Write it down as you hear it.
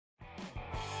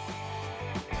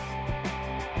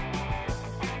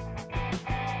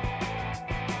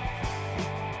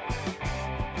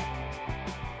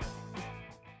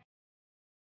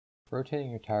Rotating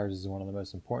your tires is one of the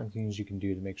most important things you can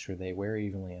do to make sure they wear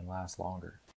evenly and last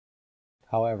longer.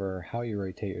 However, how you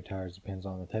rotate your tires depends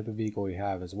on the type of vehicle you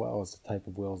have as well as the type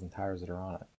of wheels and tires that are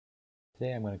on it.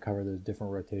 Today I'm going to cover those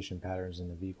different rotation patterns and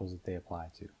the vehicles that they apply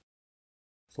to.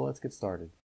 So let's get started.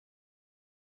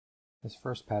 This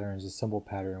first pattern is a simple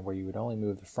pattern where you would only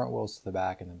move the front wheels to the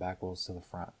back and the back wheels to the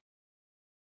front.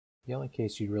 The only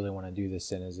case you'd really want to do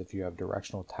this in is if you have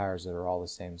directional tires that are all the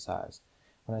same size.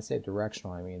 When I say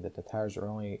directional, I mean that the tires are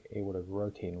only able to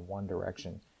rotate in one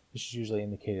direction. This is usually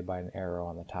indicated by an arrow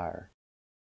on the tire.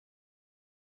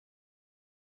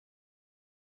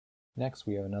 Next,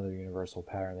 we have another universal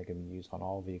pattern that can be used on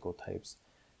all vehicle types,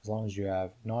 as long as you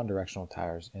have non-directional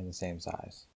tires in the same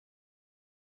size.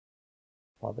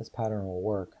 While this pattern will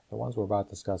work, the ones we're about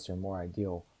to discuss are more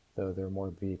ideal, though they're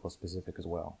more vehicle specific as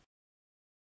well.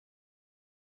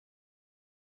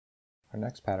 Our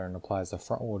next pattern applies to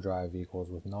front-wheel drive vehicles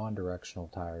with non-directional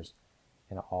tires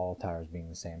and all tires being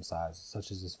the same size,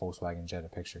 such as this Volkswagen Jetta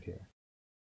pictured here.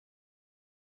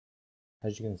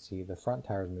 As you can see, the front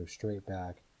tires move straight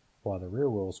back, while the rear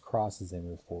wheels cross as they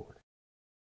move forward.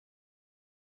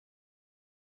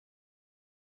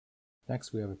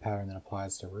 Next, we have a pattern that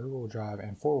applies to rear-wheel drive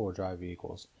and four-wheel drive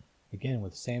vehicles, again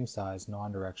with same size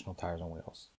non-directional tires and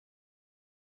wheels.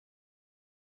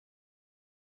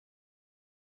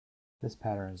 This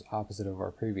pattern is opposite of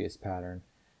our previous pattern.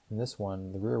 In this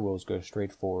one, the rear wheels go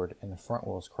straight forward and the front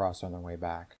wheels cross on their way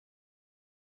back.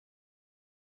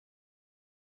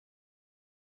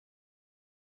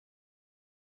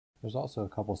 There's also a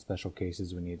couple special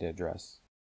cases we need to address.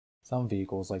 Some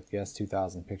vehicles, like the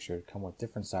S2000 pictured, come with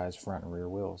different size front and rear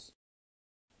wheels.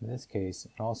 In this case,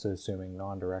 and also assuming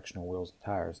non-directional wheels and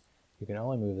tires, you can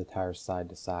only move the tires side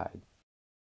to side.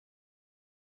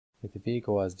 If the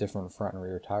vehicle has different front and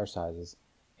rear tire sizes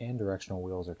and directional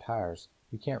wheels or tires,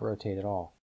 you can't rotate at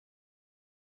all.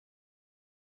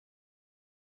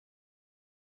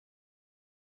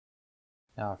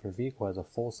 Now, if your vehicle has a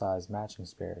full-size matching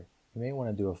spare, you may want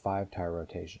to do a 5-tire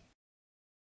rotation.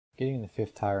 Getting the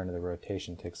 5th tire into the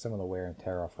rotation takes some of the wear and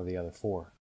tear off of the other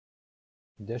 4.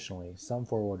 Additionally, some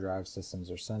four-wheel drive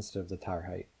systems are sensitive to tire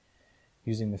height.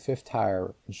 Using the 5th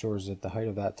tire ensures that the height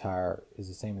of that tire is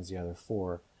the same as the other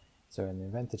 4, so in the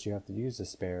event that you have to use the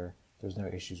spare, there's no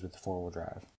issues with the four-wheel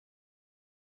drive.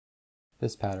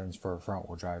 This pattern is for a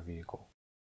front-wheel drive vehicle.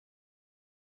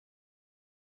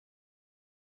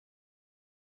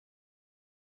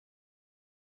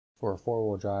 For a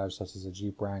four-wheel drive such as a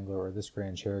Jeep Wrangler or this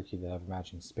Grand Cherokee that have a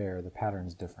matching spare, the pattern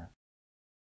is different.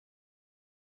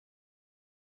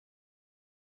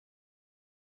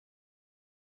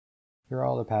 Here are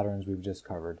all the patterns we've just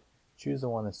covered. Choose the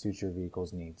one that suits your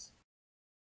vehicle's needs.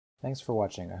 Thanks for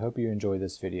watching. I hope you enjoyed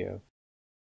this video.